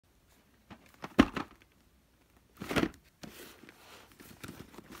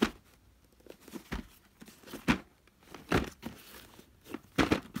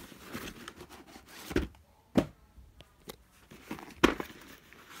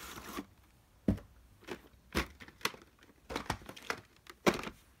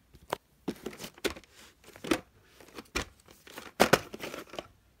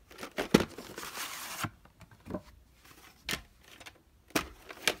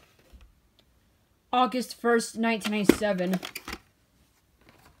August 1st, 1997.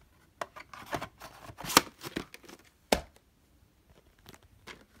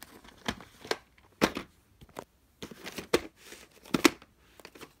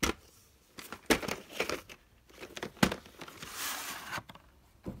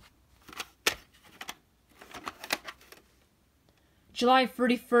 July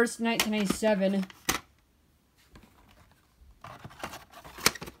 31st, 1997.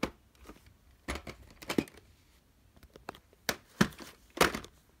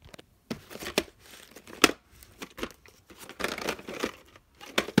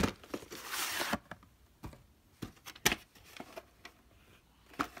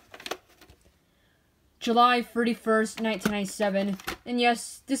 July 31st, 1997. And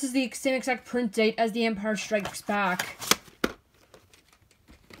yes, this is the same exact print date as The Empire Strikes Back.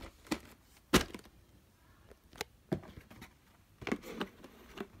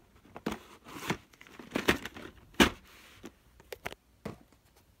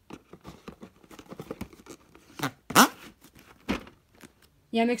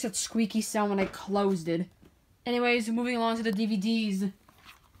 Yeah, it makes that squeaky sound when I closed it. Anyways, moving along to the DVDs.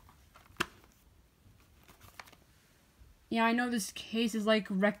 Yeah, I know this case is like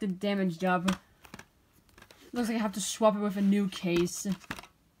wrecked and damaged up. Looks like I have to swap it with a new case.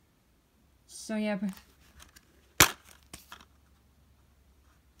 So, yeah.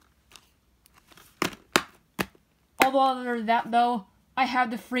 Although other than that, though, I have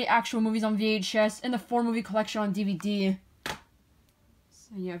the 3 actual movies on VHS and the 4 movie collection on DVD.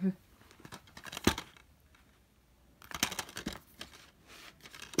 So, yeah.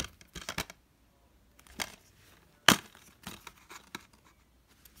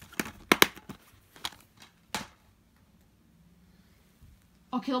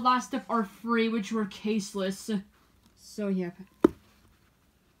 Okay, the last stuff are free, which were caseless. So, yeah.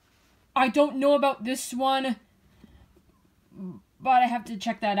 I don't know about this one, but I have to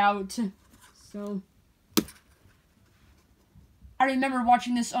check that out. So, I remember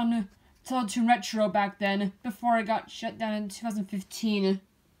watching this on Teletoon Retro back then, before it got shut down in 2015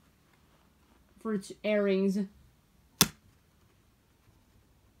 for its airings.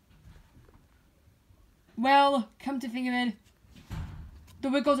 Well, come to think of it, the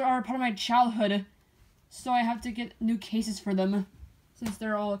Wiggles are a part of my childhood, so I have to get new cases for them, since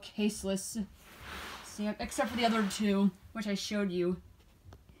they're all caseless. So, yeah, except for the other 2, which I showed you.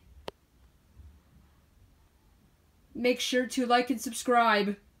 Make sure to like and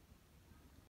subscribe.